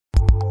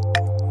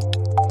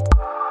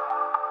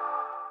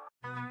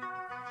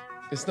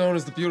It's known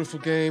as the beautiful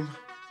game,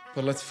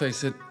 but let's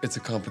face it, it's a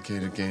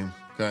complicated game,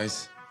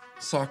 guys.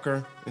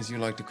 Soccer, as you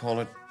like to call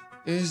it,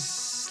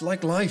 is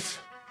like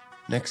life.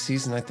 Next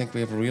season, I think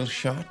we have a real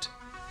shot.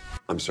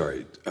 I'm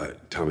sorry,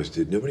 Thomas,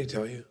 did nobody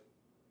tell you?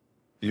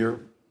 You're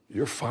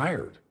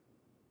fired.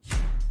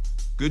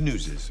 Good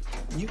news is,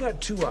 you got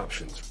two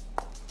options.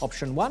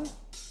 Option 1,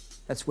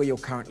 that's where you're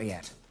currently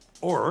at.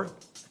 Or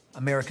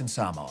American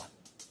Samoa.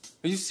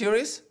 Are you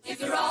serious?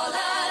 If you're all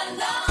alone,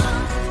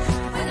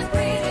 when the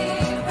pretty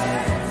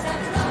birds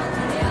have flown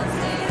and the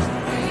ocean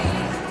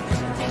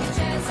free, take a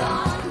chance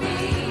on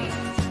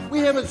me. We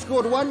haven't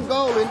scored one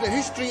goal in the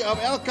history of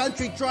our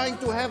country trying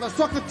to have a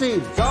soccer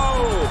team.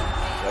 Go!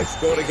 They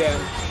scored again.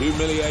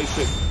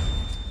 Humiliation.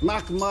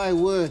 Mark my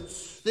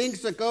words,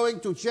 things are going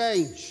to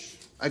change.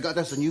 I got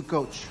us a new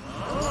coach.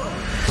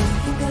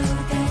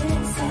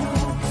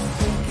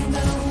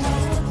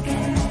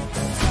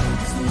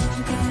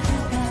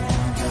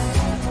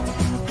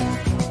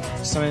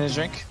 Something to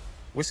drink?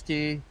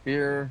 Whiskey,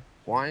 beer,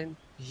 wine?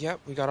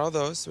 Yep, we got all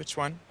those. Which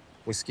one?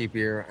 Whiskey,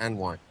 beer, and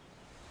wine.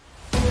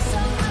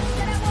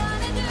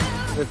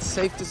 It's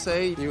safe to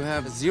say you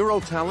have zero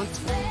talent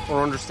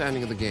or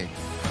understanding of the game.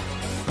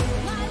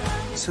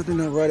 Something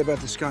not right about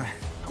this guy.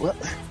 Well,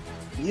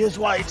 he is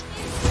white.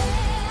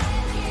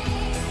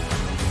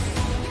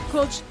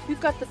 Coach, you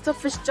got the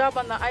toughest job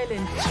on the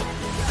island.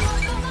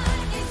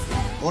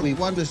 All we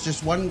want is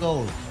just one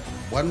goal.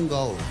 One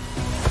goal.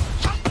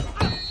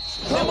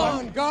 Come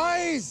on,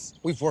 guys!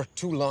 We've worked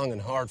too long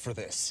and hard for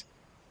this.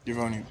 You've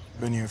only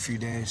been here a few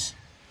days.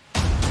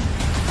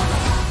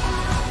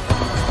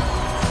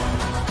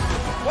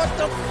 What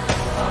the?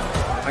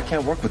 I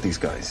can't work with these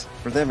guys.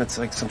 For them, it's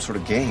like some sort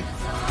of game.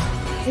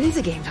 It is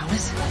a game,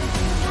 Thomas.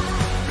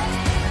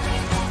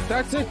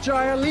 That's it,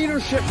 Jaya.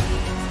 Leadership.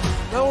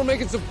 Now we're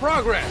making some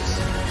progress.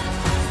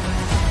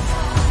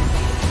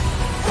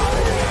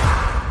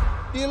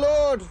 Dear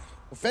Lord,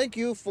 thank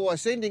you for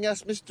sending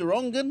us Mr.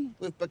 Rongen.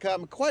 We've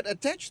become quite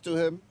attached to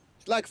him.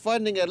 It's like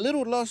finding a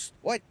little lost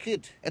white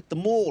kid at the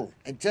mall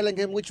and telling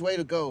him which way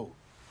to go.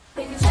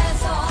 Take a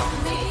chance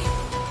on me.